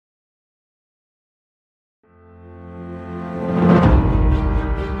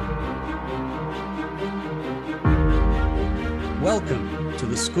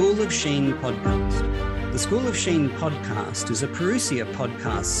School of Sheen podcast. The School of Sheen podcast is a Parousia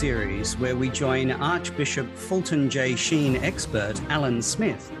podcast series where we join Archbishop Fulton J. Sheen expert Alan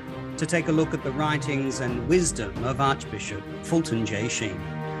Smith to take a look at the writings and wisdom of Archbishop Fulton J. Sheen,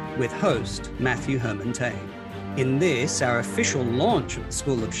 with host Matthew Herman Tague. In this, our official launch of the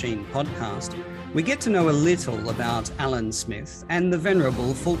School of Sheen podcast, we get to know a little about Alan Smith and the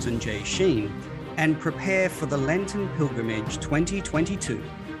Venerable Fulton J. Sheen, and prepare for the Lenten Pilgrimage 2022,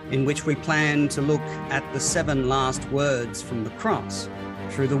 in which we plan to look at the 7 last words from the cross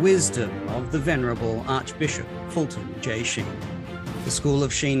through the wisdom of the Venerable Archbishop Fulton J. Sheen. The School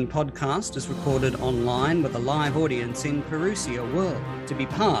of Sheen podcast is recorded online with a live audience in Parousia World. To be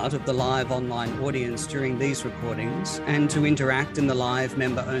part of the live online audience during these recordings and to interact in the live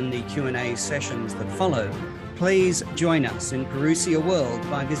member-only Q&A sessions that follow, please join us in Parousia World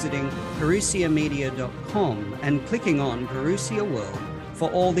by visiting parousiamedia.com and clicking on Parousia World for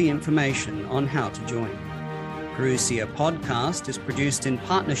all the information on how to join. Parousia Podcast is produced in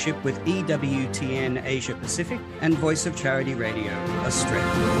partnership with EWTN Asia Pacific and Voice of Charity Radio,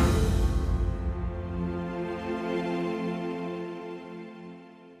 Australia.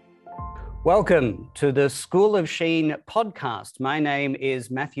 Welcome to the School of Sheen podcast. My name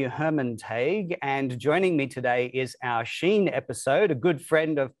is Matthew Herman Tague, and joining me today is our Sheen episode, a good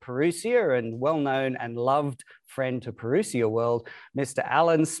friend of Parousia and well-known and loved friend to Parousia World, Mr.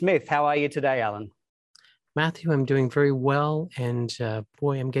 Alan Smith. How are you today, Alan? Matthew, I'm doing very well, and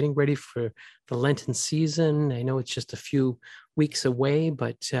boy, I'm getting ready for the Lenten season. I know it's just a few weeks away,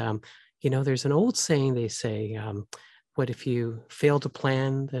 but there's an old saying. They say, what if you fail to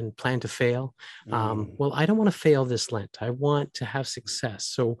plan, then plan to fail? Well, I don't want to fail this Lent. I want to have success.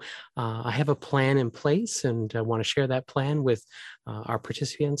 So I have a plan in place, and I want to share that plan with our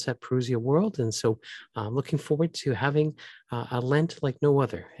participants at Parousia World. And so I'm looking forward to having a Lent like no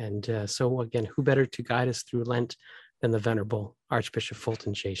other. And so again, who better to guide us through Lent than the Venerable Archbishop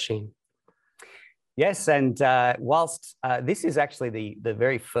Fulton J. Sheen? Yes, and whilst this is actually the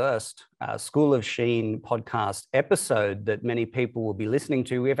very first School of Sheen podcast episode that many people will be listening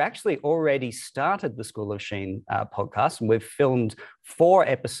to, we've actually already started the School of Sheen podcast, and we've filmed 4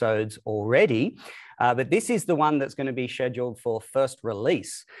 episodes already. But this is the one that's going to be scheduled for first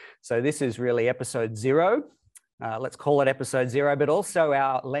release. So this is really episode 0. Let's call it episode 0, but also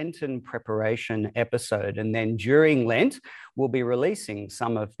our Lenten preparation episode. And then during Lent, we'll be releasing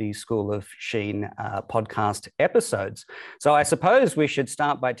some of the School of Sheen podcast episodes. So I suppose we should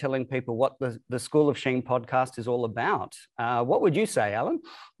start by telling people what the School of Sheen podcast is all about. What would you say, Alan?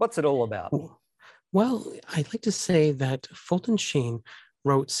 What's it all about? Well, I'd like to say that Fulton Sheen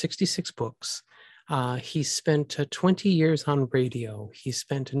wrote 66 books. He spent 20 years on radio. He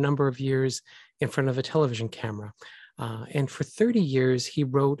spent a number of years in front of a television camera. And for 30 years, he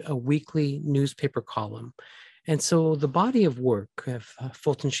wrote a weekly newspaper column. And so the body of work of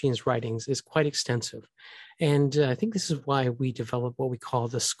Fulton Sheen's writings is quite extensive. And I think this is why we developed what we call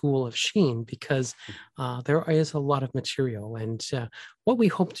the School of Sheen, because there is a lot of material. And what we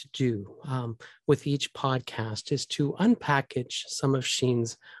hope to do with each podcast is to unpackage some of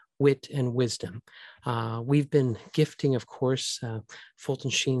Sheen's wit and wisdom. We've been gifting, of course, Fulton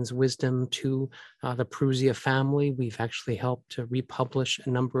Sheen's wisdom to the Parousia family. We've actually helped to republish a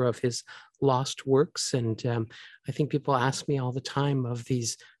number of his lost works. And I think people ask me all the time of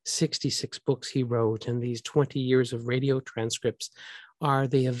these 66 books he wrote and these 20 years of radio transcripts, are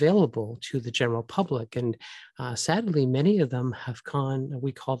they available to the general public? And sadly, many of them have gone,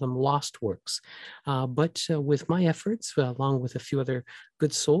 we call them lost works. But with my efforts, along with a few other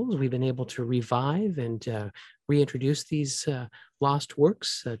good souls, we've been able to revive and reintroduce these lost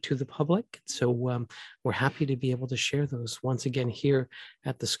works to the public. So we're happy to be able to share those once again here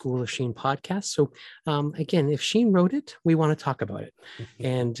at the School of Sheen podcast. So again, if Sheen wrote it, we want to talk about it.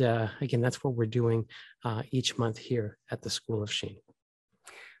 And again, that's what we're doing each month here at the School of Sheen.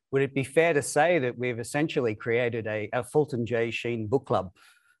 Would it be fair to say that we've essentially created a Fulton J. Sheen book club?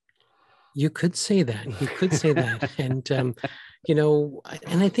 You could say that. You could say that. And, and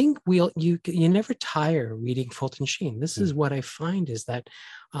I think you never tire reading Fulton Sheen. This is what I find is that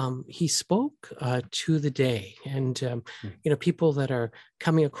he spoke to the day. And, people that are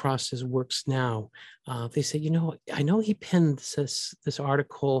coming across his works now, they say, I know he penned this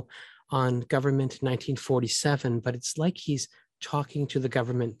article on government in 1947, but it's like he's talking to the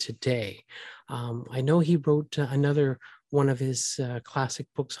government today. I know he wrote another one of his classic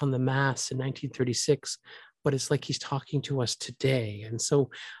books on the Mass in 1936, but it's like he's talking to us today. And so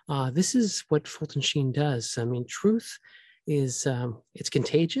this is what Fulton Sheen does. I mean, truth is, it's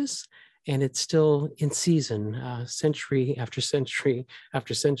contagious, and it's still in season, century after century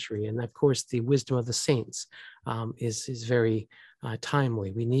after century. And of course, the wisdom of the saints is very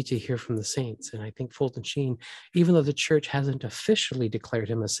timely. We need to hear from the saints. And I think Fulton Sheen, even though the church hasn't officially declared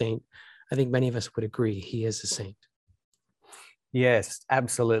him a saint, I think many of us would agree he is a saint. Yes,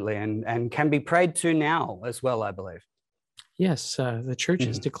 absolutely. And can be prayed to now as well, I believe. Yes, the church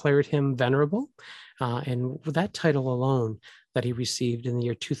has declared him venerable. And with that title alone that he received in the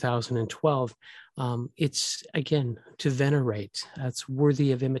year 2012, it's, again, to venerate. That's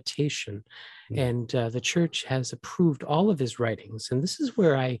worthy of imitation. And the church has approved all of his writings. And this is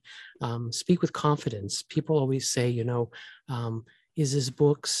where I speak with confidence. People always say, is his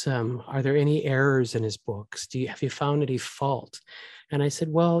books, are there any errors in his books? Have you found any fault? And I said,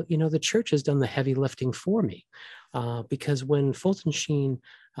 well, the church has done the heavy lifting for me. Because when Fulton Sheen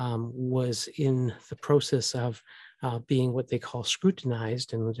was in the process of being what they call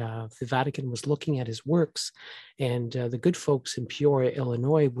scrutinized, and the Vatican was looking at his works, and the good folks in Peoria,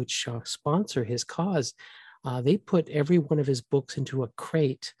 Illinois, which sponsor his cause, they put every one of his books into a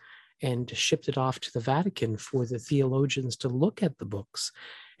crate and shipped it off to the Vatican for the theologians to look at the books.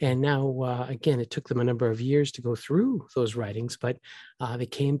 And now, again, it took them a number of years to go through those writings, but they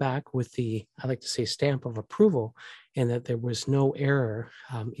came back with the, I like to say, stamp of approval, and that there was no error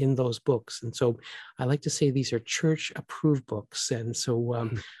in those books. And so I like to say these are church-approved books. And so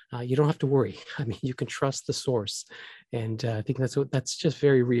you don't have to worry. I mean, you can trust the source. And I think that's just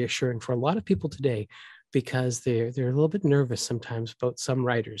very reassuring for a lot of people today, because they're a little bit nervous sometimes about some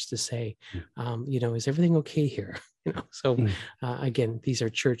writers to say, is everything okay here? So again, these are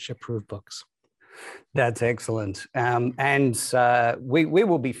church-approved books. That's excellent. And we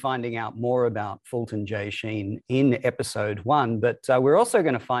will be finding out more about Fulton J. Sheen in episode 1, but we're also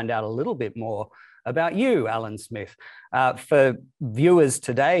going to find out a little bit more about you, Alan Smith. For viewers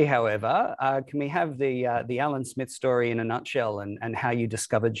today, however, can we have the Alan Smith story in a nutshell, and how you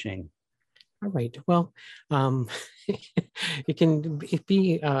discovered Sheen? All right. Well, it can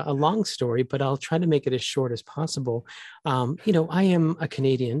be a long story, but I'll try to make it as short as possible. I am a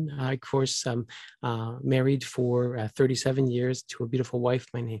Canadian. I, of course, married for 37 years to a beautiful wife.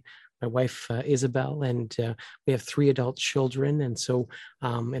 My wife, Isabel, and we have 3 adult children, and so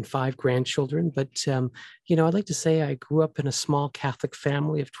and 5 grandchildren. But I'd like to say I grew up in a small Catholic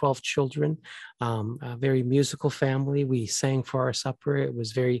family of 12 children, a very musical family. We sang for our supper. It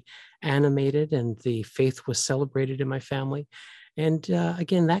was very animated, and the faith was celebrated in my family. And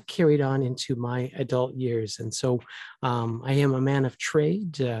again, that carried on into my adult years. And so I am a man of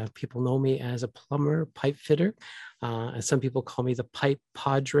trade. People know me as a plumber, pipe fitter. Some people call me the pipe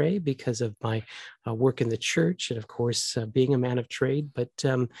padre because of my work in the church, and of course, being a man of trade. But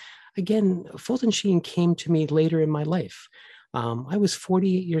again, Fulton Sheen came to me later in my life. I was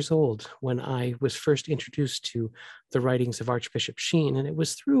 48 years old when I was first introduced to the writings of Archbishop Sheen, and it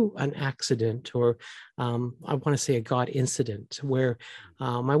was through an accident, or I want to say a God incident, where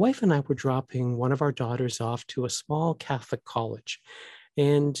my wife and I were dropping one of our daughters off to a small Catholic college.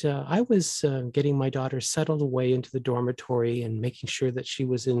 And I was getting my daughter settled away into the dormitory and making sure that she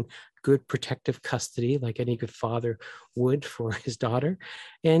was in good protective custody, like any good father would for his daughter.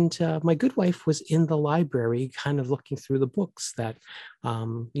 And my good wife was in the library, kind of looking through the books that,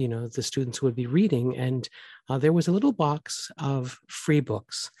 the students would be reading. And there was a little box of free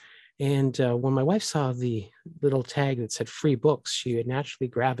books. And when my wife saw the little tag that said free books, she had naturally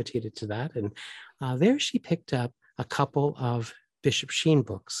gravitated to that. And there she picked up a couple of Bishop Sheen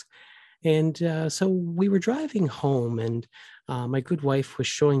books. And so we were driving home, and my good wife was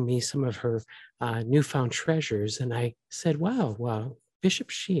showing me some of her newfound treasures. And I said, wow,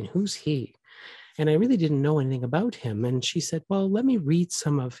 Bishop Sheen, who's he? And I really didn't know anything about him. And she said, well, let me read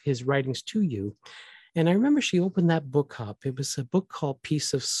some of his writings to you. And I remember she opened that book up. It was a book called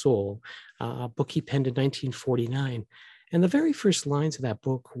Peace of Soul, a book he penned in 1949. And the very first lines of that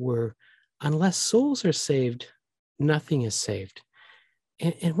book were, unless souls are saved, nothing is saved.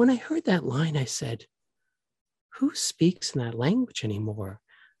 And when I heard that line, I said, who speaks in that language anymore?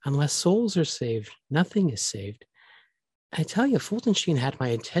 Unless souls are saved, nothing is saved. I tell you, Fulton Sheen had my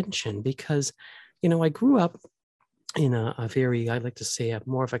attention because, I grew up in a very, I like to say,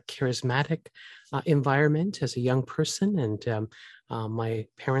 more of a charismatic environment as a young person. And my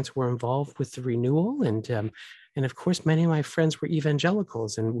parents were involved with the renewal. And of course, many of my friends were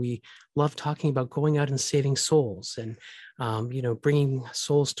evangelicals, and we loved talking about going out and saving souls and, bringing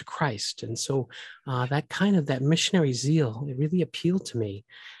souls to Christ. And so that missionary zeal, it really appealed to me.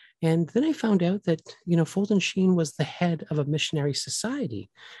 And then I found out that, Fulton Sheen was the head of a missionary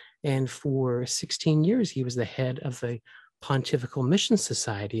society. And for 16 years, he was the head of the Pontifical Mission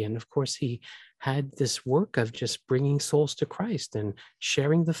Society. And of course, he had this work of just bringing souls to Christ and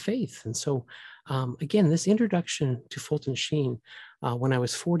sharing the faith. And so, again, this introduction to Fulton Sheen when I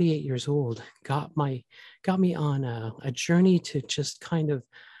was 48 years old got me on a journey to just kind of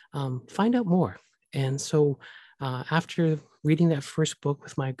find out more. And so after reading that first book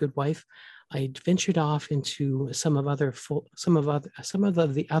with my good wife, I ventured off into some of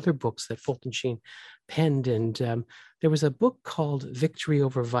the other books that Fulton Sheen penned, and there was a book called Victory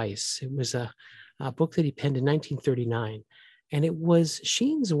Over Vice. It was a book that he penned in 1939, and it was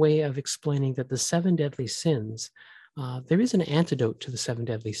Sheen's way of explaining that the seven deadly sins. There is an antidote to the seven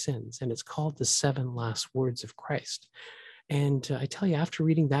deadly sins, and it's called the seven last words of Christ. And I tell you, after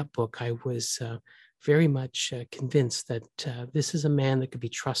reading that book, I was very much convinced that this is a man that could be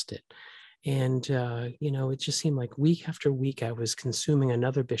trusted. And, it just seemed like week after week, I was consuming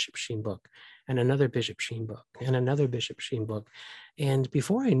another Bishop Sheen book and another Bishop Sheen book and another Bishop Sheen book. And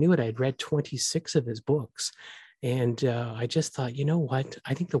before I knew it, I'd read 26 of his books. And I just thought, you know what?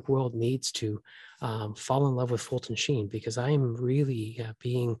 I think the world needs to fall in love with Fulton Sheen, because I'm really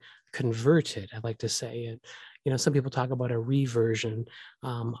being converted, I like to say. And, some people talk about a reversion.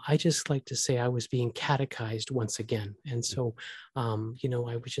 I just like to say I was being catechized once again. And so, I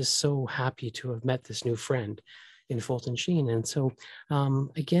was just so happy to have met this new friend in Fulton Sheen. And so,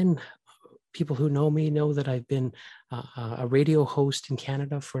 again, people who know me know that I've been a radio host in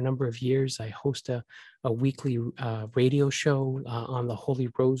Canada for a number of years. I host a weekly radio show on the Holy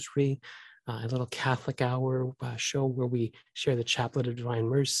Rosary, a little Catholic hour show where we share the Chaplet of Divine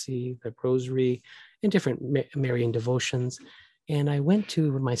Mercy, the Rosary, and different Marian devotions. And I went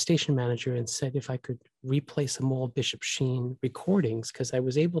to my station manager and said if I could replay some old Bishop Sheen recordings, because I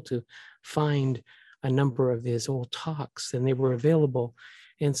was able to find a number of his old talks and they were available.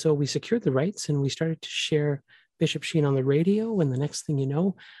 And so we secured the rights and we started to share Bishop Sheen on the radio. And the next thing you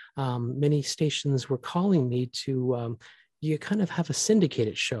know, many stations were calling me to you kind of have a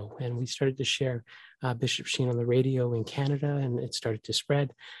syndicated show. And we started to share Bishop Sheen on the radio in Canada, and it started to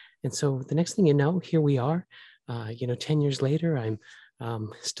spread. And so the next thing you know, here we are, 10 years later, I'm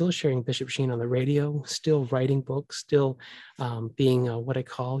still sharing Bishop Sheen on the radio, still writing books, still being what I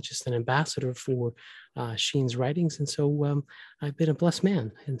call just an ambassador for Sheen's writings. And so I've been a blessed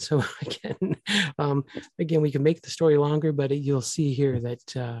man. And so again, we can make the story longer, but you'll see here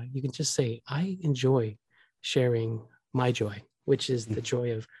that you can just say, I enjoy sharing my joy, which is the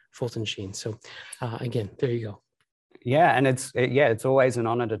joy of Fulton Sheen. So again, there you go. Yeah, and it's always an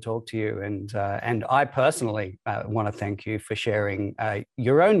honor to talk to you, and I personally want to thank you for sharing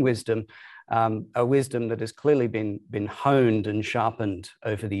your own wisdom, a wisdom that has clearly been honed and sharpened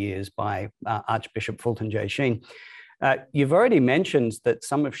over the years by Archbishop Fulton J. Sheen. You've already mentioned that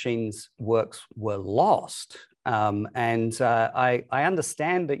some of Sheen's works were lost, and I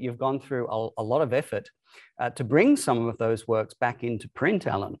understand that you've gone through a lot of effort to bring some of those works back into print,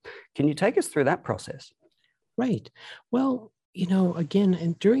 Alan. Can you take us through that process? Right. Well, again,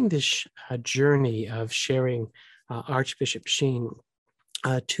 and during this journey of sharing Archbishop Sheen,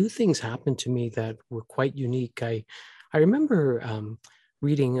 two things happened to me that were quite unique. I remember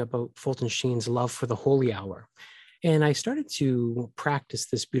reading about Fulton Sheen's love for the Holy Hour. And I started to practice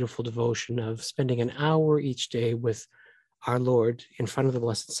this beautiful devotion of spending an hour each day with our Lord in front of the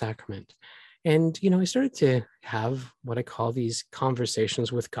Blessed Sacrament. And, I started to have what I call these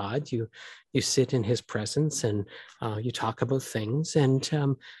conversations with God. You sit in his presence and you talk about things. And,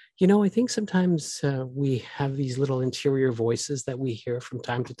 I think sometimes we have these little interior voices that we hear from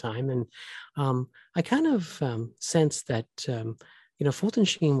time to time. And I kind of sensed that, Fulton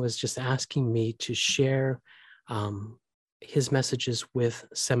Sheen was just asking me to share his messages with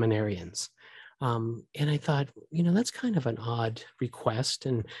seminarians. And I thought, that's kind of an odd request.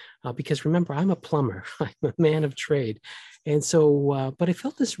 And because remember, I'm a plumber, I'm a man of trade. And so, but I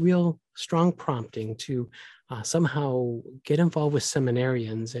felt this real strong prompting to somehow get involved with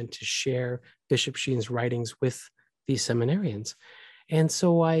seminarians and to share Bishop Sheen's writings with these seminarians. And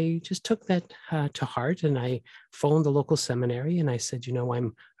so I just took that to heart, and I phoned the local seminary and I said,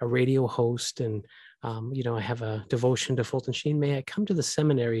 I'm a radio host, and I have a devotion to Fulton Sheen. May I come to the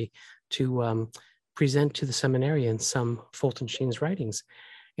seminary to present to the seminarians some Fulton Sheen's writings?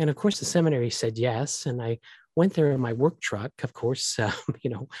 And of course, the seminary said yes. And I went there in my work truck, of course,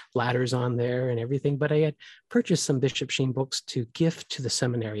 ladders on there and everything. But I had purchased some Bishop Sheen books to gift to the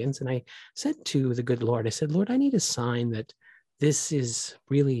seminarians. And I said to the good Lord, I said, Lord, I need a sign that this is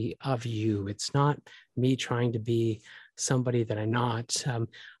really of you. It's not me trying to be somebody that I'm not.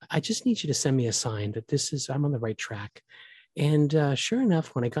 I just need you to send me a sign that I'm on the right track. And sure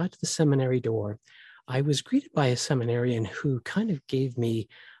enough, when I got to the seminary door, I was greeted by a seminarian who kind of gave me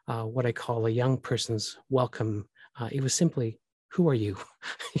what I call a young person's welcome. It was simply, "Who are you?"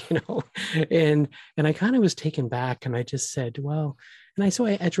 you know, and I kind of was taken back, and I just said, "Well," so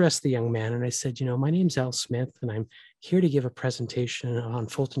I addressed the young man, and I said, "My name's Al Smith, and I'm here to give a presentation on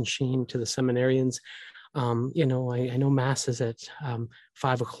Fulton Sheen to the seminarians. I know mass is at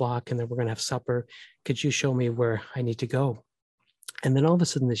 5 o'clock, and then we're going to have supper. Could you show me where I need to go?" And then all of a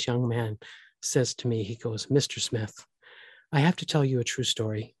sudden, this young man says to me, he goes, "Mr. Smith, I have to tell you a true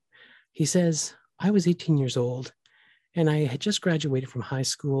story." He says, "I was 18 years old, and I had just graduated from high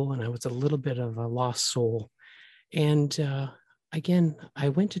school, and I was a little bit of a lost soul. And again, I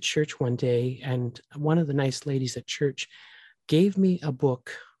went to church one day, and one of the nice ladies at church gave me a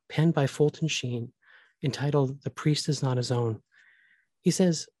book penned by Fulton Sheen entitled The Priest is Not His Own." He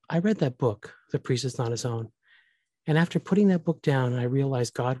says, "I read that book, The Priest is Not His Own. And after putting that book down, I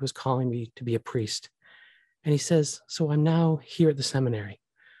realized God was calling me to be a priest." And he says, "So I'm now here at the seminary.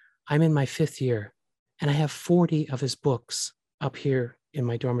 I'm in my 5th year, and I have 40 of his books up here in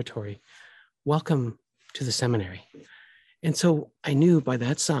my dormitory. Welcome to the seminary." And so I knew by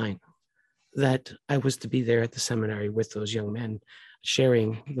that sign that I was to be there at the seminary with those young men,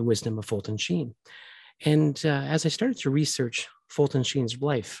 sharing the wisdom of Fulton Sheen. And as I started to research Fulton Sheen's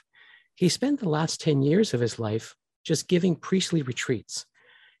life, he spent the last 10 years of his life just giving priestly retreats.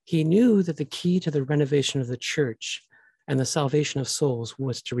 He knew that the key to the renovation of the church and the salvation of souls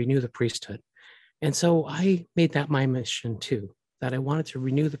was to renew the priesthood. And so I made that my mission too, that I wanted to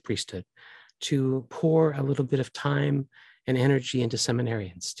renew the priesthood, to pour a little bit of time and energy into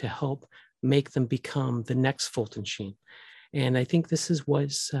seminarians to help make them become the next Fulton Sheen. And I think this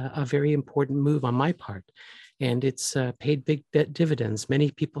was a very important move on my part. And it's paid big dividends. Many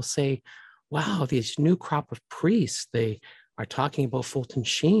people say, "Wow, these new crop of priests, they are talking about Fulton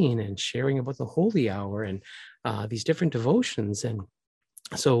Sheen and sharing about the Holy Hour and these different devotions." And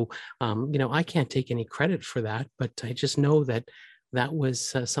so, I can't take any credit for that, but I just know that that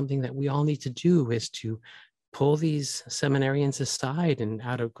was something that we all need to do, is to pull these seminarians aside and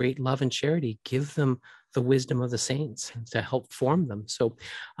out of great love and charity, give them the wisdom of the saints to help form them. So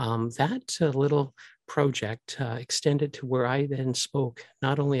that little project extended to where I then spoke,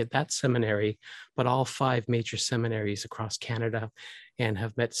 not only at that seminary, but all 5 major seminaries across Canada, and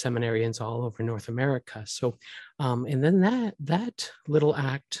have met seminarians all over North America. So, and then that little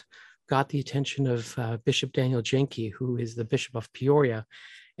act got the attention of Bishop Daniel Jenke, who is the Bishop of Peoria.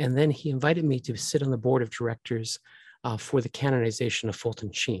 And then he invited me to sit on the board of directors for the canonization of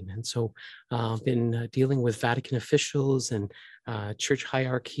Fulton Sheen. And so I've been dealing with Vatican officials and church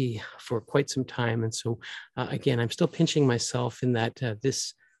hierarchy for quite some time. And so again, I'm still pinching myself in that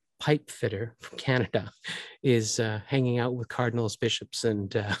this pipe fitter from Canada is hanging out with cardinals, bishops, and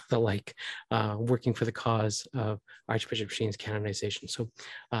the like, working for the cause of Archbishop Sheen's canonization. So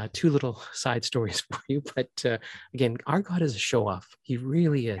 2 little side stories for you. But again, our God is a show-off. He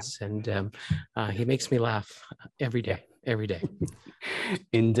really is. And he makes me laugh every day.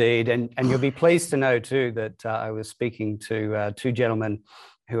 Indeed. And you'll be pleased to know too that I was speaking to 2 gentlemen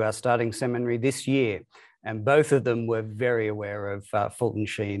who are starting seminary this year. And both of them were very aware of Fulton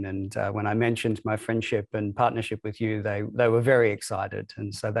Sheen. And when I mentioned my friendship and partnership with you, they were very excited.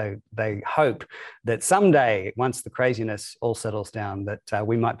 And so they hope that someday, once the craziness all settles down, that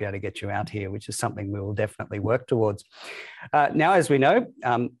we might be able to get you out here, which is something we will definitely work towards. Now, as we know,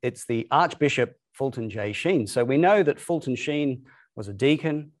 it's the Archbishop Fulton J. Sheen. So we know that Fulton Sheen was a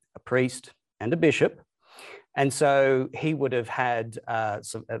deacon, a priest, and a bishop. And so he would have had a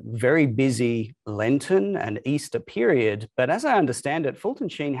very busy Lenten and Easter period. But as I understand it, Fulton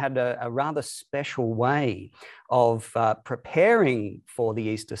Sheen had a rather special way of preparing for the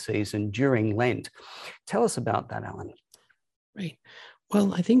Easter season during Lent. Tell us about that, Alan. Right.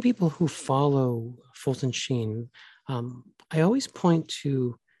 Well, I think people who follow Fulton Sheen, I always point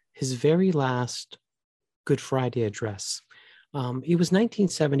to his very last Good Friday address. It was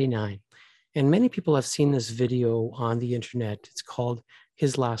 1979. And many people have seen this video on the internet. It's called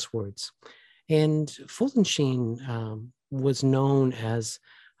His Last Words. And Fulton Sheen was known as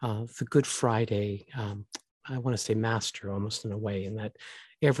the Good Friday, I want to say master almost in a way, in that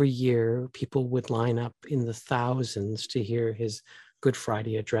every year people would line up in the thousands to hear his Good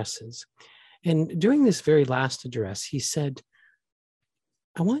Friday addresses. And during this very last address, he said,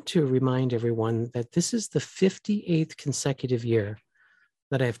 "I want to remind everyone that this is the 58th consecutive year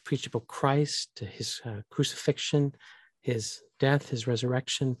that I've preached about Christ, his crucifixion, his death, his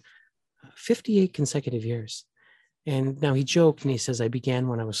resurrection, 58 consecutive years." And now he joked and he says, "I began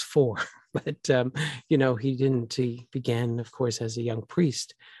when I was 4." But, he didn't. He began, of course, as a young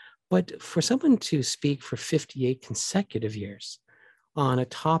priest. But for someone to speak for 58 consecutive years on a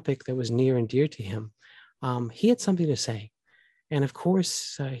topic that was near and dear to him, he had something to say. And of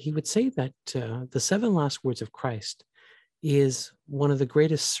course, he would say that the 7 last words of Christ is one of the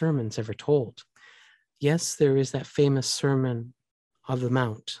greatest sermons ever told. Yes, there is that famous Sermon of the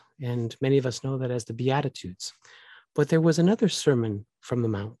Mount, and many of us know that as the Beatitudes. But there was another Sermon from the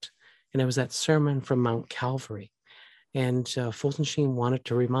Mount, and it was that sermon from Mount Calvary. And Fulton Sheen wanted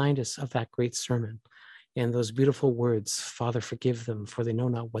to remind us of that great sermon and those beautiful words, Father, forgive them, for they know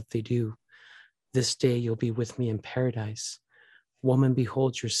not what they do. This day you'll be with me in paradise. Woman,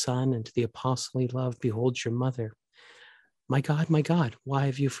 behold your son, and to the apostle he loved, behold your mother. My God, why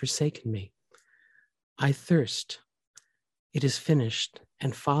have you forsaken me? I thirst. It is finished.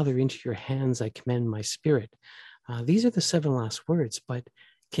 And Father, into your hands I commend my spirit. These are the 7 last words, but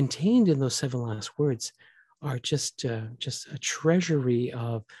contained in those 7 last words are just a treasury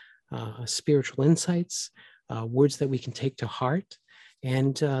of spiritual insights, words that we can take to heart.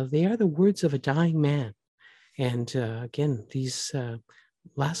 And they are the words of a dying man. And again, these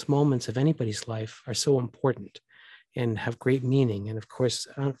last moments of anybody's life are so important and have great meaning. And of course,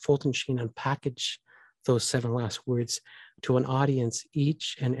 Fulton Sheen unpackaged those 7 last words to an audience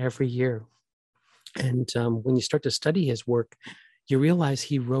each and every year. And when you start to study his work, you realize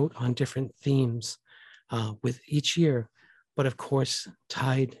he wrote on different themes with each year, but of course,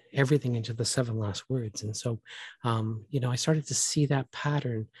 tied everything into the 7 last words. And so, I started to see that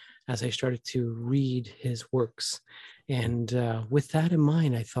pattern as I started to read his works. And with that in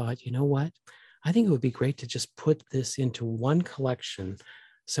mind, I thought, you know what? I think it would be great to just put this into one collection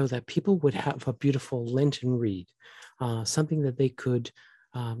so that people would have a beautiful Lenten read, something that they could,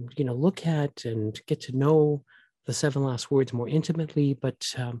 look at and get to know the 7 last words more intimately,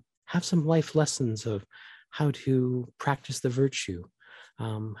 but have some life lessons of how to practice the virtue,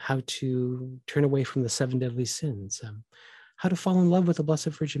 how to turn away from the 7 deadly sins, how to fall in love with the Blessed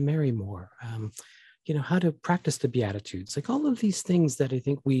Virgin Mary more, how to practice the Beatitudes, like all of these things that I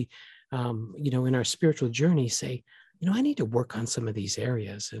think we, in our spiritual journey say, I need to work on some of these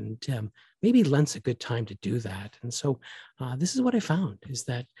areas, and maybe Lent's a good time to do that. And so this is what I found, is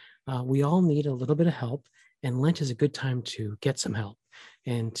that we all need a little bit of help, and Lent is a good time to get some help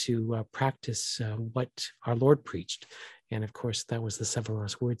and to practice what our Lord preached. And of course, that was the 7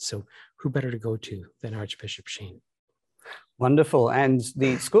 last words. So who better to go to than Archbishop Sheen? Wonderful. And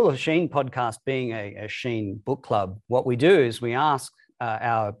the School of Sheen podcast being a Sheen book club, what we do is we ask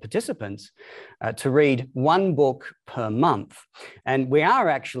our participants to read 1 book per month. And we are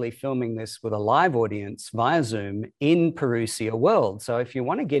actually filming this with a live audience via Zoom in Parousia World. So if you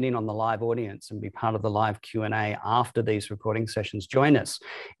want to get in on the live audience and be part of the live Q&A after these recording sessions, join us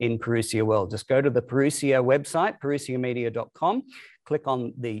in Parousia World. Just go to the Parousia website, parousiamedia.com. Click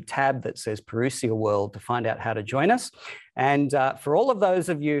on the tab that says Parousia World to find out how to join us. And for all of those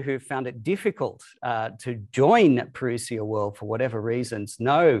of you who found it difficult to join Parousia World for whatever reasons,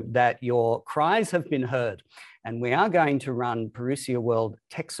 know that your cries have been heard. And we are going to run Parousia World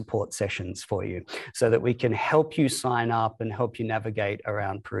tech support sessions for you so that we can help you sign up and help you navigate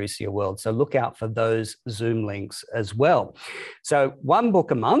around Parousia World. So look out for those Zoom links as well. So 1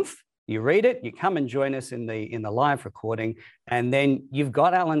 book a month. You read it, you come and join us in the live recording, and then you've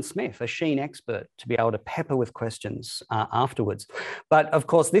got Alan Smith, a Sheen expert, to be able to pepper with questions afterwards. But of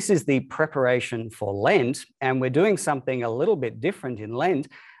course, this is the preparation for Lent, and we're doing something a little bit different in Lent.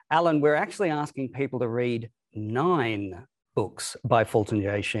 Alan, we're actually asking people to read 9 books by Fulton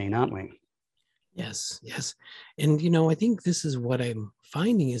J. Sheen, aren't we? Yes. And, I think this is what I'm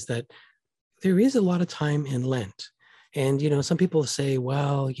finding, is that there is a lot of time in Lent. And, some people say,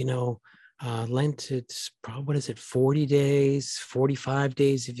 well, Lent, it's probably, what is it, 40 days, 45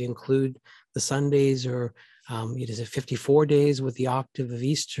 days if you include the Sundays, or is it 54 days with the octave of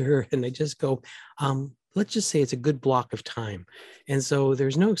Easter? And they just go, let's just say it's a good block of time. And so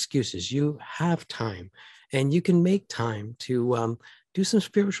there's no excuses. You have time, and you can make time to do some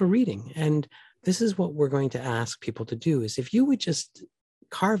spiritual reading. And this is what we're going to ask people to do, is if you would just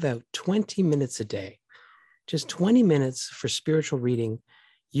carve out 20 minutes a day, just 20 minutes for spiritual reading,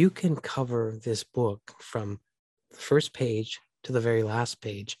 you can cover this book from the first page to the very last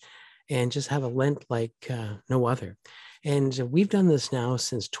page and just have a Lent like no other. And we've done this now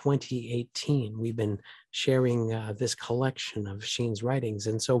since 2018. We've been sharing this collection of Sheen's writings.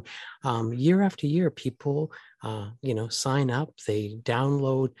 And so year after year, people, sign up, they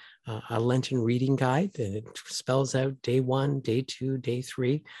download a Lenten reading guide, and it spells out day 1, day 2, day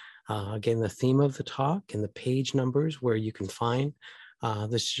 3. Again, the theme of the talk and the page numbers where you can find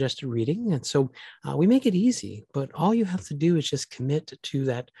the suggested reading. And so we make it easy, but all you have to do is just commit to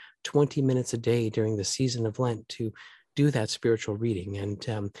that 20 minutes a day during the season of Lent to do that spiritual reading.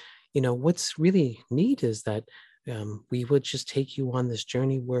 And, what's really neat is that we would just take you on this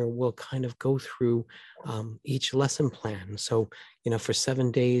journey where we'll kind of go through each lesson plan. So, for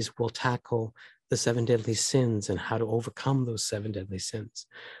 7 days, we'll tackle the 7 deadly sins and how to overcome those 7 deadly sins.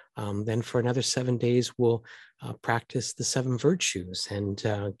 Then for another 7 days, we'll practice the 7 virtues and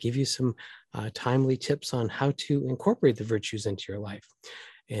give you some timely tips on how to incorporate the virtues into your life.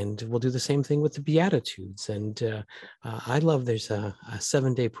 And we'll do the same thing with the Beatitudes. And I love there's a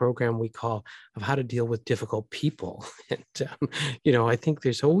 7-day program we call of how to deal with difficult people. And, I think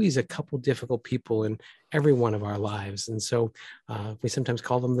there's always a couple difficult people in every one of our lives. And so we sometimes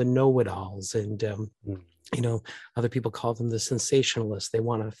call them the know-it-alls. And, other people call them the sensationalists. They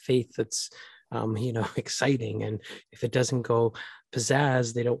want a faith that's, exciting. And if it doesn't go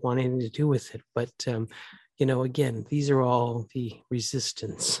pizzazz, they don't want anything to do with it. But again, these are all the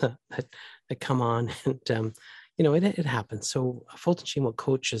resistance that come on, and it happens. So Fulton Sheen will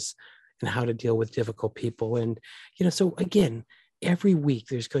coach us in how to deal with difficult people, and so again, every week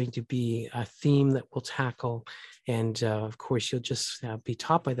there's going to be a theme that we'll tackle, and of course you'll just be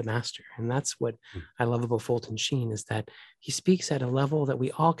taught by the master, and that's what I love about Fulton Sheen is that he speaks at a level that we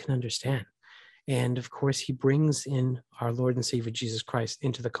all can understand, and of course he brings in our Lord and Savior Jesus Christ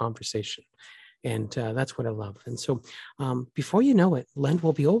into the conversation. And that's what I love. And so before you know it, Lent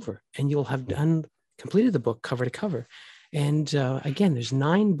will be over and you'll have completed the book cover to cover. And again, there's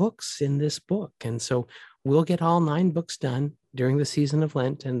 9 books in this book. And so we'll get all 9 books done during the season of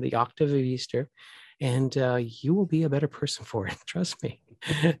Lent and the octave of Easter. And you will be a better person for it. Trust me.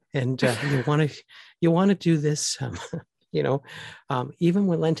 And you want to do this, even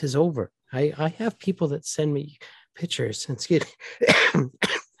when Lent is over. I have people that send me pictures and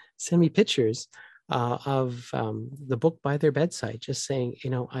send me pictures of the book by their bedside, just saying,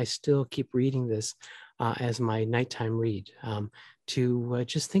 I still keep reading this as my nighttime read, to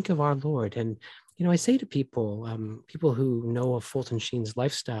just think of our Lord. And, I say to people who know of Fulton Sheen's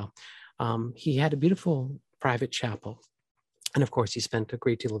lifestyle, he had a beautiful private chapel. And of course, he spent a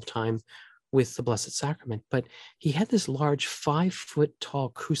great deal of time with the Blessed Sacrament, but he had this large 5-foot tall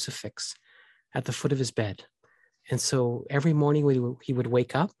crucifix at the foot of his bed. And so every morning he would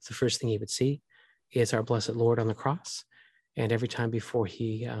wake up, the first thing he would see is our Blessed Lord on the cross. And every time before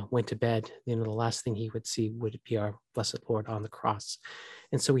he went to bed, the last thing he would see would be our Blessed Lord on the cross.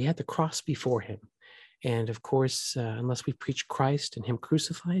 And so he had the cross before him. And of course, unless we preach Christ and him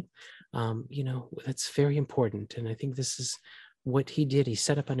crucified, that's very important. And I think this is what he did. He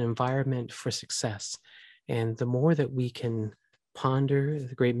set up an environment for success. And the more that we can ponder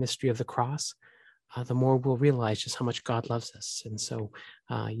the great mystery of the cross, the more we'll realize just how much God loves us. And so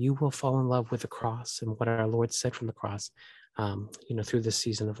you will fall in love with the cross and what our Lord said from the cross, through this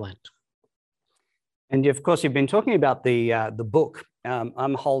season of Lent. And of course, you've been talking about the book.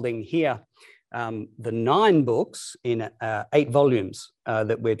 I'm holding here the 9 books in 8 volumes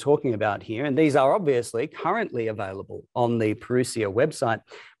that we're talking about here. And these are obviously currently available on the Parousia website.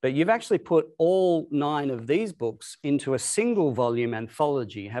 But you've actually put all 9 of these books into a single volume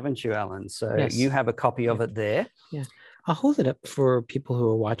anthology, haven't you, Alan? So yes. You have a copy of it there. Yeah, I'll hold it up for people who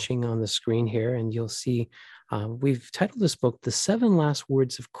are watching on the screen here, and you'll see we've titled this book, The 7 Last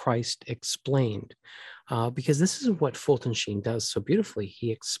Words of Christ Explained, because this is what Fulton Sheen does so beautifully.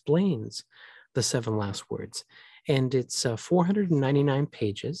 He explains the 7 last words. And it's 499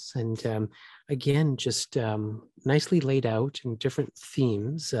 pages. And again, just nicely laid out in different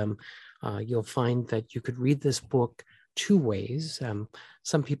themes. You'll find that you could read this book 2 ways.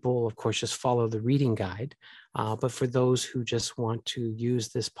 Some people, of course, just follow the reading guide. But for those who just want to use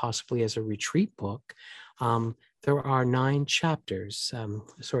this possibly as a retreat book, there are 9 chapters.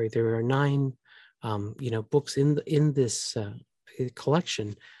 There are 9, books in this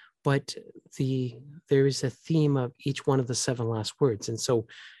collection. But there is a theme of each one of the 7 last words. And so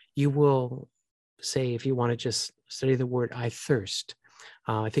you will say, if you want to just study the word, I thirst.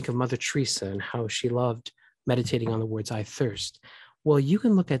 I think of Mother Teresa and how she loved meditating on the words, I thirst. Well, you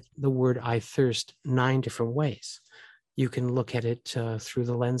can look at the word, I thirst, 9 different ways. You can look at it through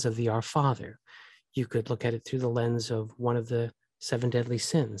the lens of the Our Father. You could look at it through the lens of one of the 7 deadly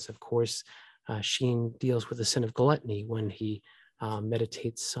sins. Of course, Sheen deals with the sin of gluttony when he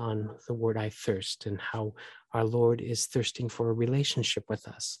meditates on the word I thirst, and how our Lord is thirsting for a relationship with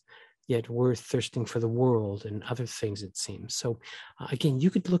us, yet we're thirsting for the world and other things, it seems. So again,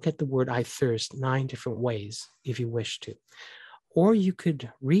 you could look at the word I thirst 9 different ways if you wish to. Or you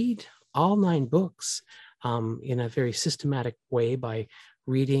could read all 9 books in a very systematic way by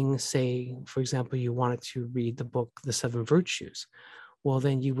reading, say, for example, you wanted to read the book, The Seven Virtues. Well,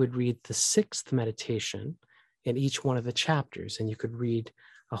 then you would read the sixth meditation in each one of the chapters, and you could read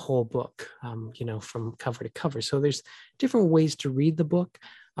a whole book, from cover to cover. So there's different ways to read the book,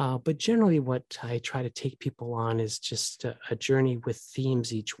 but generally what I try to take people on is just a journey with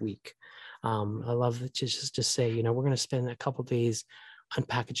themes each week. I love just to say, we're going to spend a couple days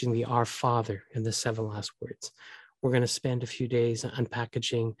unpackaging the Our Father and the seven last words. We're going to spend a few days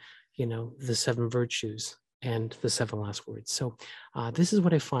unpackaging, the seven virtues and the seven last words. So this is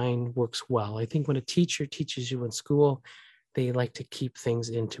what I find works well. I think when a teacher teaches you in school, they like to keep things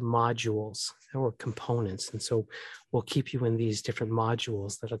into modules or components. And so we'll keep you in these different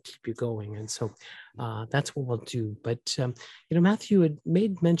modules that'll keep you going. And so that's what we'll do. But, Matthew had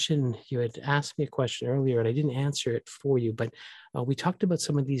made mention, you had asked me a question earlier and I didn't answer it for you, but we talked about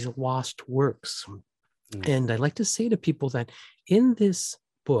some of these lost works. And I'd like to say to people that in this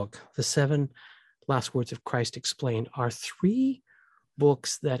book, The Seven Last Words of Christ Explained, are 3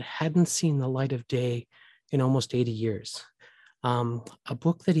 books that hadn't seen the light of day in almost 80 years. A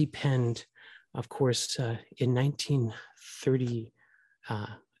book that he penned, of course, in 1930,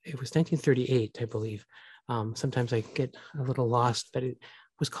 it was 1938, I believe. Sometimes I get a little lost, but it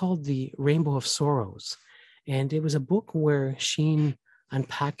was called The Rainbow of Sorrows. And it was a book where Sheen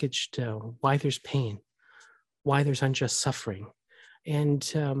unpackaged why there's pain, why there's unjust suffering. And,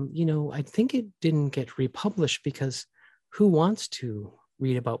 I think it didn't get republished because who wants to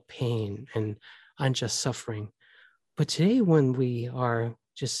read about pain and unjust suffering? But today, when we are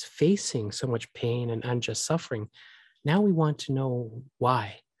just facing so much pain and unjust suffering, now we want to know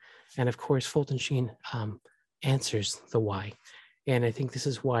why. And of course, Fulton Sheen answers the why. And I think this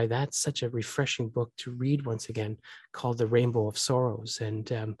is why that's such a refreshing book to read once again, called The Rainbow of Sorrows.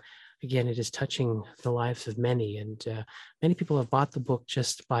 And again, it is touching the lives of many. And many people have bought the book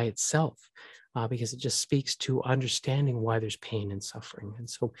just by itself because it just speaks to understanding why there's pain and suffering.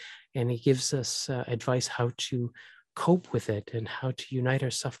 And he gives us advice how to cope with it and how to unite our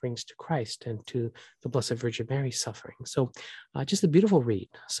sufferings to Christ and to the Blessed Virgin Mary's suffering. So just a beautiful read.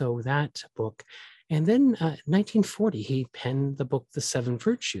 So that book. And then 1940, he penned the book, The Seven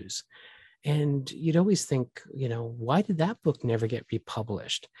Virtues. And you'd always think, why did that book never get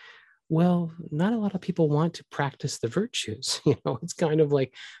republished? Well, not a lot of people want to practice the virtues. It's kind of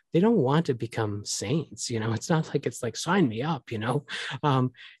like they don't want to become saints. It's not like it's like, sign me up,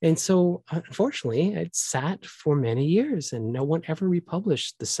 And so, unfortunately, it sat for many years and no one ever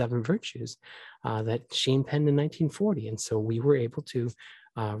republished the Seven Virtues that Sheen penned in 1940. And so we were able to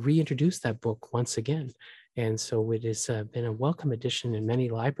reintroduce that book once again. And so it has been a welcome addition in many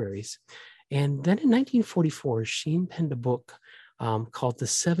libraries. And then in 1944, Sheen penned a book called The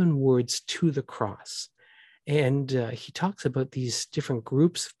Seven Words to the Cross. And he talks about these different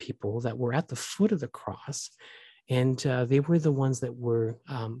groups of people that were at the foot of the cross. And they were the ones that were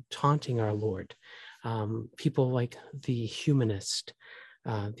taunting our Lord. People like the humanist,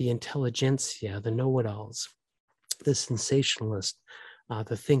 the intelligentsia, the know-it-alls, the sensationalist,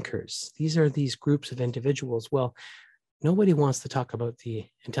 the thinkers. These are these groups of individuals. Well, nobody wants to talk about the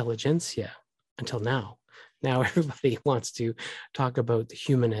intelligentsia until now. Now everybody wants to talk about the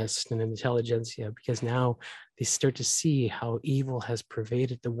humanist and the intelligentsia because now they start to see how evil has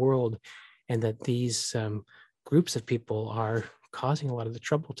pervaded the world and that these groups of people are causing a lot of the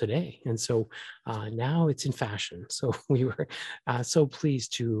trouble today. And so now it's in fashion. So we were so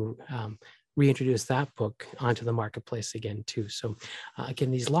pleased to reintroduce that book onto the marketplace again too. So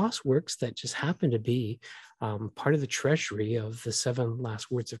again, these lost works that just happen to be part of the treasury of the Seven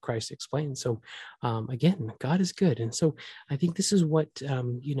Last Words of Christ Explained. So again, God is good. And so I think this is what,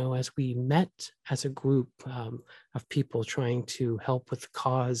 as we met as a group of people trying to help with the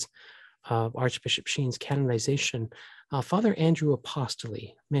cause of Archbishop Sheen's canonization, Father Andrew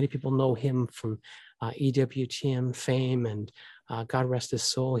Apostoli, many people know him from EWTN fame, and God rest his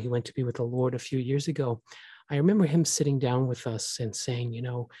soul. He went to be with the Lord a few years ago. I remember him sitting down with us and saying,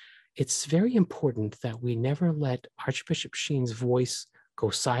 it's very important that we never let Archbishop Sheen's voice go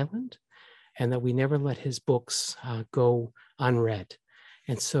silent and that we never let his books go unread.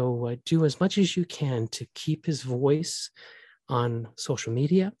 And so do as much as you can to keep his voice on social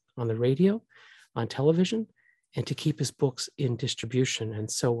media, on the radio, on television, and to keep his books in distribution. And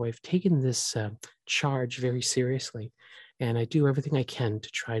so I've taken this charge very seriously, and I do everything I can to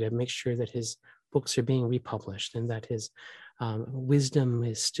try to make sure that his books are being republished and that his wisdom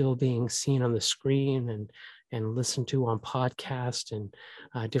is still being seen on the screen and listened to on podcast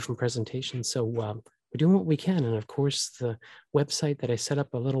and different presentations. So we're doing what we can. And of course, the website that I set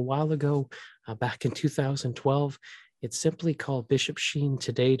up a little while ago, back in 2012, it's simply called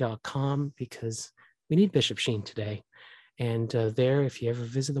bishopsheentoday.com, because we need Bishop Sheen today. And there, if you ever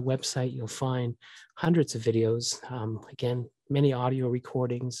visit the website, you'll find hundreds of videos. Again, many audio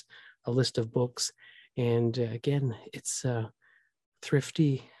recordings, a list of books. And again, it's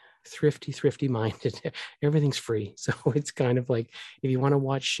thrifty minded. Everything's free. So it's kind of like, if you want to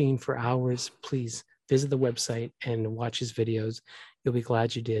watch Sheen for hours, please visit the website and watch his videos. You'll be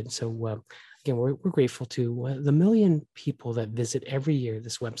glad you did. So again, we're grateful to the million people that visit every year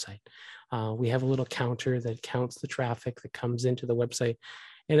this website. We have a little counter that counts the traffic that comes into the website,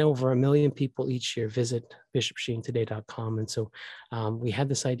 and over 1 million people each year visit bishopsheentoday.com. And so we had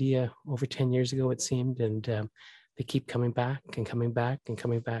this idea over 10 years ago, it seemed, and they keep coming back and coming back and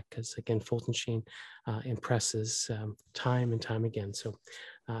coming back, because again, Fulton Sheen impresses time and time again. So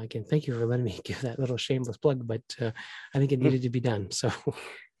again, thank you for letting me give that little shameless plug, but I think it needed to be done. So.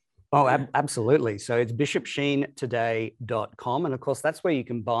 Oh, absolutely. So it's bishopsheentoday.com. And of course, that's where you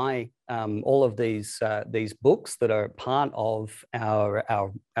can buy all of these books that are part of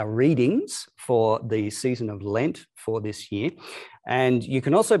our readings for the season of Lent for this year. And you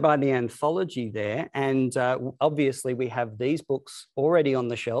can also buy the anthology there. And obviously, we have these books already on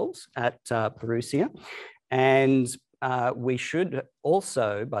the shelves at Parousia. And we should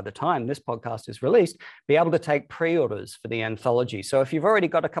also, by the time this podcast is released, be able to take pre-orders for the anthology. So if you've already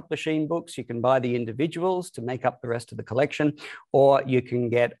got a couple of Sheen books, you can buy the individuals to make up the rest of the collection, or you can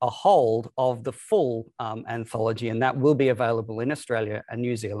get a hold of the full anthology, and that will be available in Australia and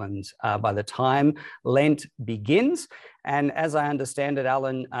New Zealand by the time Lent begins. And as I understand it,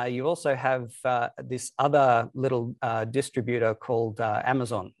 Alan, you also have this other little distributor called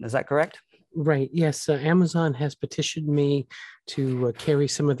Amazon. Is that correct? Right. Yes. Amazon has petitioned me to carry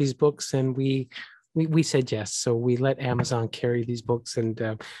some of these books, and we said yes. So we let Amazon carry these books, and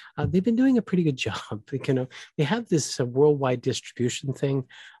they've been doing a pretty good job. They have this worldwide distribution thing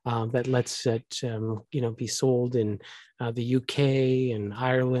that lets it be sold in the UK and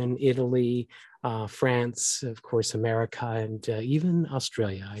Ireland, Italy, France, of course, America, and even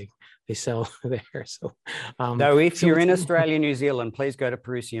Australia. They sell there. So if you're in Australia, New Zealand, please go to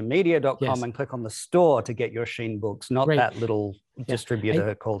ParousiaMedia.com and click on the store to get your Sheen books, not that little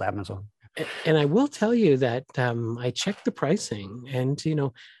distributor called Amazon. And I will tell you that I checked the pricing, and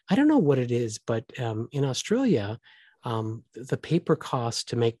I don't know what it is, but in Australia, the paper cost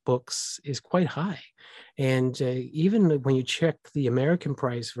to make books is quite high. And even when you check the American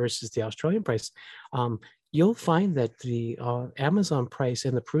price versus the Australian price, you'll find that the Amazon price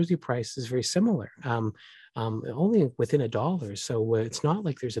and the Parousia price is very similar, only within $1. So it's not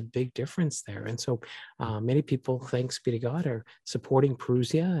like there's a big difference there. And so many people, thanks be to God, are supporting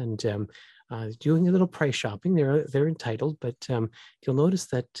Parousia and doing a little price shopping. They're entitled, but you'll notice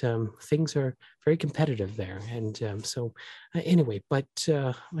that things are very competitive there. And anyway, but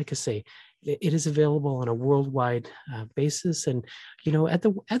like I say, it is available on a worldwide basis. And, at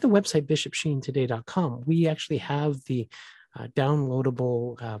the website, bishopsheentoday.com, we actually have the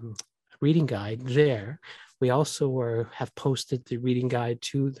downloadable reading guide there. We also have posted the reading guide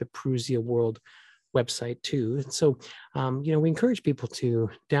to the Parousia World website too. And so, we encourage people to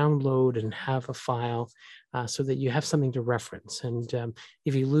download and have a file so that you have something to reference. And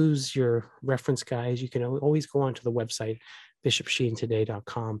if you lose your reference guides, you can always go onto the website,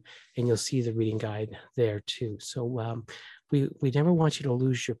 bishopsheentoday.com, and you'll see the reading guide there too. So we never want you to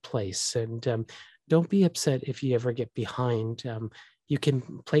lose your place, and don't be upset if you ever get behind. You can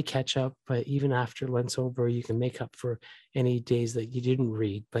play catch up, but even after Lent's over, you can make up for any days that you didn't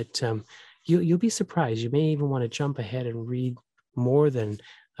read. But you'll be surprised. You may even want to jump ahead and read more than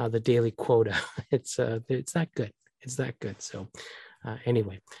the daily quota. It's that good. It's that good. So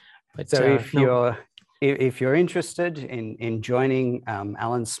anyway, but so if you're interested in joining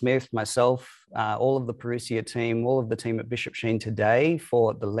Alan Smith, myself, all of the Parousia team, all of the team at Bishop Sheen Today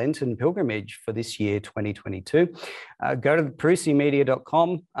for the Lenten pilgrimage for this year, 2022, go to the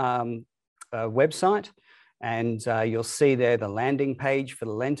ParousiaMedia.com website, and you'll see there the landing page for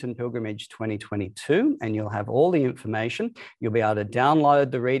the Lenten Pilgrimage 2022, and you'll have all the information. You'll be able to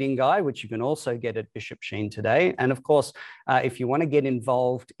download the reading guide, which you can also get at Bishop Sheen Today. And of course, if you want to get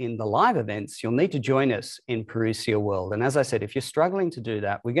involved in the live events, you'll need to join us in Parousia World. And as I said, if you're struggling to do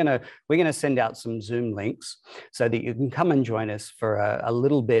that, we're gonna send out some Zoom links so that you can come and join us for a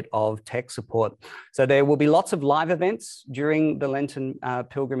little bit of tech support. So there will be lots of live events during the Lenten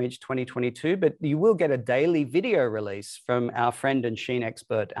Pilgrimage 2022, but you will get a daily daily video release from our friend and Sheen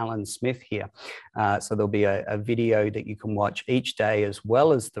expert, Alan Smith here. So there'll be a video that you can watch each day as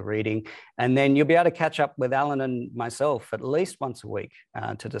well as the reading. And then you'll be able to catch up with Alan and myself at least once a week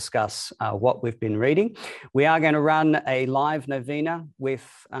to discuss what we've been reading. We are going to run a live novena with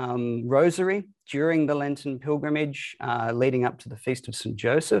Rosary during the Lenten pilgrimage, leading up to the Feast of St.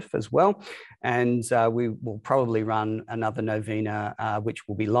 Joseph as well. And we will probably run another novena, which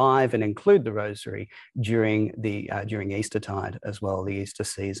will be live and include the Rosary during Eastertide as well, the Easter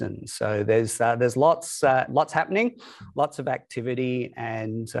season. So there's lots happening, lots of activity,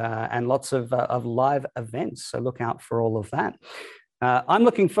 and lots of live events. So look out for all of that. I'm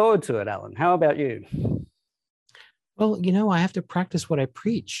looking forward to it, Alan. How about you? Well, I have to practice what I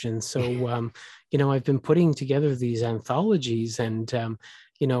preach. And so, I've been putting together these anthologies and,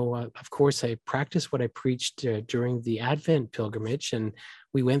 of course, I practiced what I preached during the Advent pilgrimage. And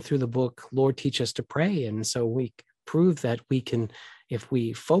we went through the book, Lord, Teach Us to Pray. And so we proved that we can, if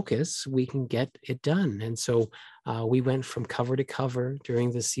we focus, we can get it done. And so we went from cover to cover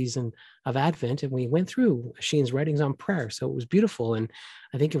during the season of Advent, and we went through Sheen's writings on prayer. So it was beautiful. And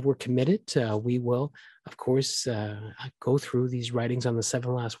I think if we're committed, we will, of course, go through these writings on the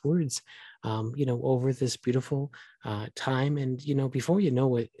 7 last words, over this beautiful time. And, before you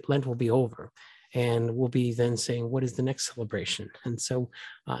know it, Lent will be over. And we'll be then saying, what is the next celebration? And so,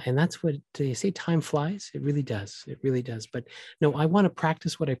 and that's what they say, time flies. It really does. It really does. But no, I want to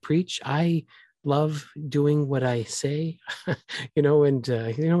practice what I preach. I love doing what I say, and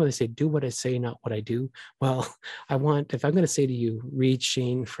what they say, do what I say, not what I do. Well, if I'm going to say to you, read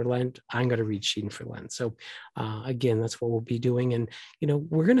Sheen for Lent, I'm going to read Sheen for Lent. So again, that's what we'll be doing. And,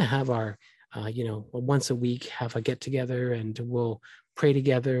 we're going to have our, once a week, have a get together, and we'll pray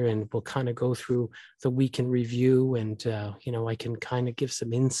together, and we'll kind of go through the week in review. And, I can kind of give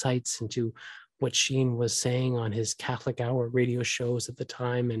some insights into what Sheen was saying on his Catholic Hour radio shows at the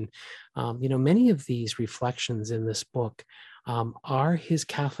time. And, many of these reflections in this book are his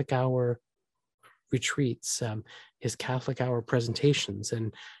Catholic Hour retreats, his Catholic Hour presentations.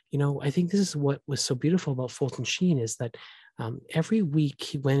 And, I think this is what was so beautiful about Fulton Sheen, is that every week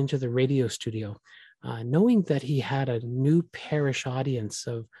he went into the radio studio, knowing that he had a new parish audience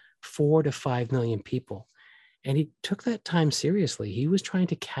of 4 to 5 million people. And he took that time seriously. He was trying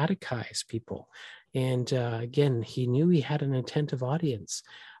to catechize people. And again, he knew he had an attentive audience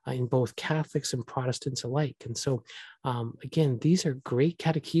in both Catholics and Protestants alike. And so, again, these are great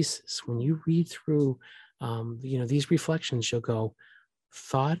catechesis. When you read through, these reflections, you'll go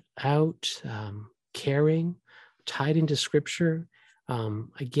thought out, caring, tied into scripture.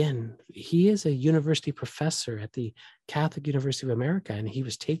 Again, he is a university professor at the Catholic University of America, and he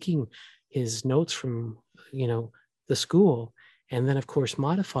was taking his notes from, the school, and then, of course,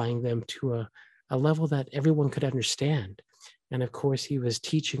 modifying them to a level that everyone could understand. And of course, he was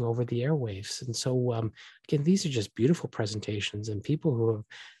teaching over the airwaves. And so, again, these are just beautiful presentations, and people who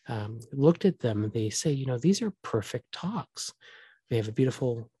have looked at them, they say, these are perfect talks. They have a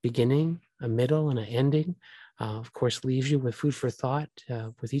beautiful beginning, a middle, and an ending. Of course, leaves you with food for thought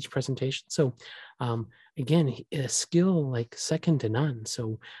with each presentation. So again, a skill like second to none.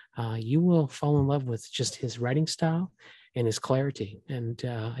 So you will fall in love with just his writing style and his clarity. And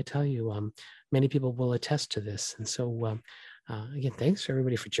I tell you, many people will attest to this. And so again, thanks for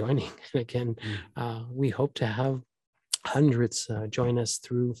everybody for joining. And again, we hope to have hundreds join us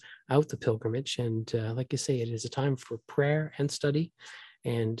throughout the pilgrimage. And like you say, it is a time for prayer and study,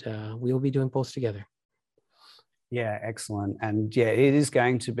 and we will be doing both together. Yeah, excellent. And yeah, it is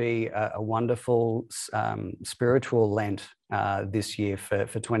going to be a wonderful spiritual Lent this year for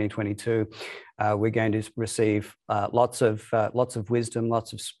 2022. We're going to receive lots of wisdom,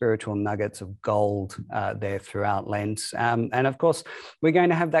 lots of spiritual nuggets of gold there throughout Lent. And of course, we're going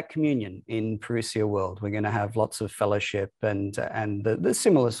to have that communion in Parousia World. We're going to have lots of fellowship and the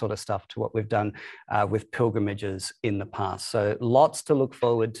similar sort of stuff to what we've done with pilgrimages in the past. So lots to look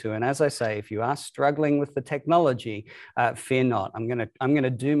forward to. And as I say, if you are struggling with the technology, fear not. I'm going to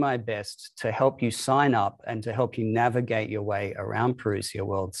do my best to help you sign up and to help you navigate your way around Parousia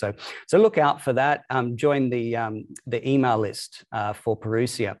World. So look out for that. Join the email list for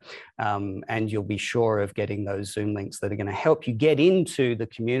Parousia, and you'll be sure of getting those Zoom links that are going to help you get into the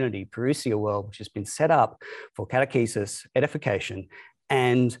community, Parousia World, which has been set up for catechesis, edification,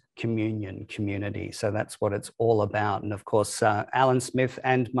 and community. So that's what it's all about. And of course, Alan Smith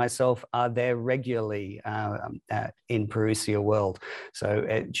and myself are there regularly in Parousia World. So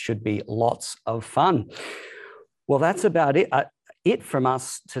it should be lots of fun. Well, that's about it from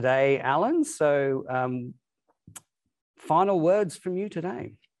us today, Alan. So final words from you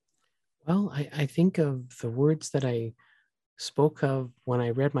today. Well, I think of the words that I spoke of when I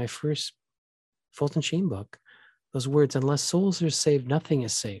read my first Fulton Sheen book. Those words, unless souls are saved, nothing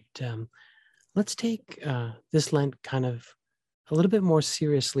is saved. Let's take this Lent kind of a little bit more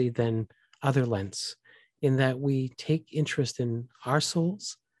seriously than other Lents, in that we take interest in our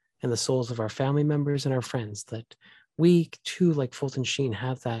souls and the souls of our family members and our friends, that we too, like Fulton Sheen,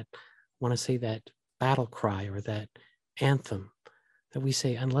 have that, I want to say, that battle cry or that anthem that we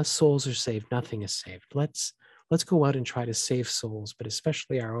say, unless souls are saved, nothing is saved. Let's go out and try to save souls, but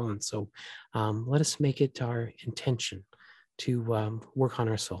especially our own. So let us make it our intention to work on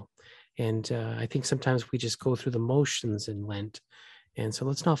our soul. And I think sometimes we just go through the motions in Lent. And so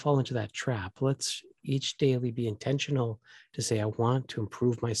let's not fall into that trap. Let's each daily be intentional to say, I want to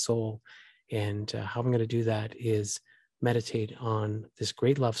improve my soul. And how I'm going to do that is meditate on this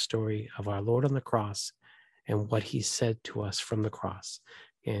great love story of our Lord on the cross and what he said to us from the cross.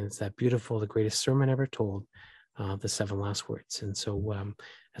 And it's that beautiful, the greatest sermon ever told, the 7 last words. And so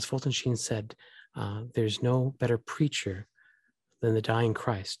as Fulton Sheen said, there's no better preacher than the dying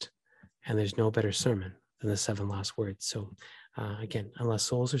Christ, and there's no better sermon than the 7 last words. So again, unless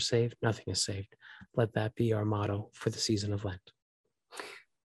souls are saved, nothing is saved. Let that be our motto for the season of Lent.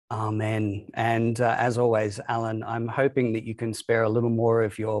 Amen. And as always, Alan, I'm hoping that you can spare a little more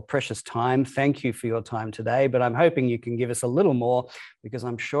of your precious time. Thank you for your time today, but I'm hoping you can give us a little more, because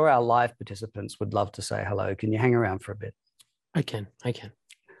I'm sure our live participants would love to say hello. Can you hang around for a bit? I can.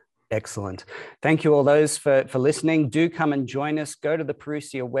 Excellent. Thank you all those for listening. Do come and join us. Go to the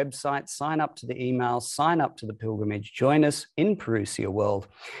Parousia website, sign up to the email, sign up to the pilgrimage, join us in Parousia World.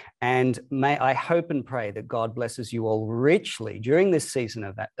 And may I hope and pray that God blesses you all richly during this season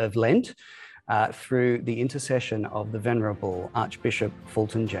of Lent through the intercession of the Venerable Archbishop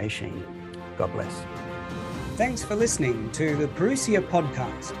Fulton J. Sheen. God bless. Thanks for listening to the Parousia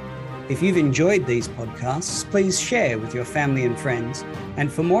podcast. If you've enjoyed these podcasts, please share with your family and friends. And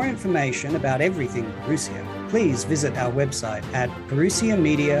for more information about everything Parousia, please visit our website at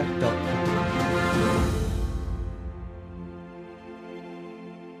parousiamedia.com.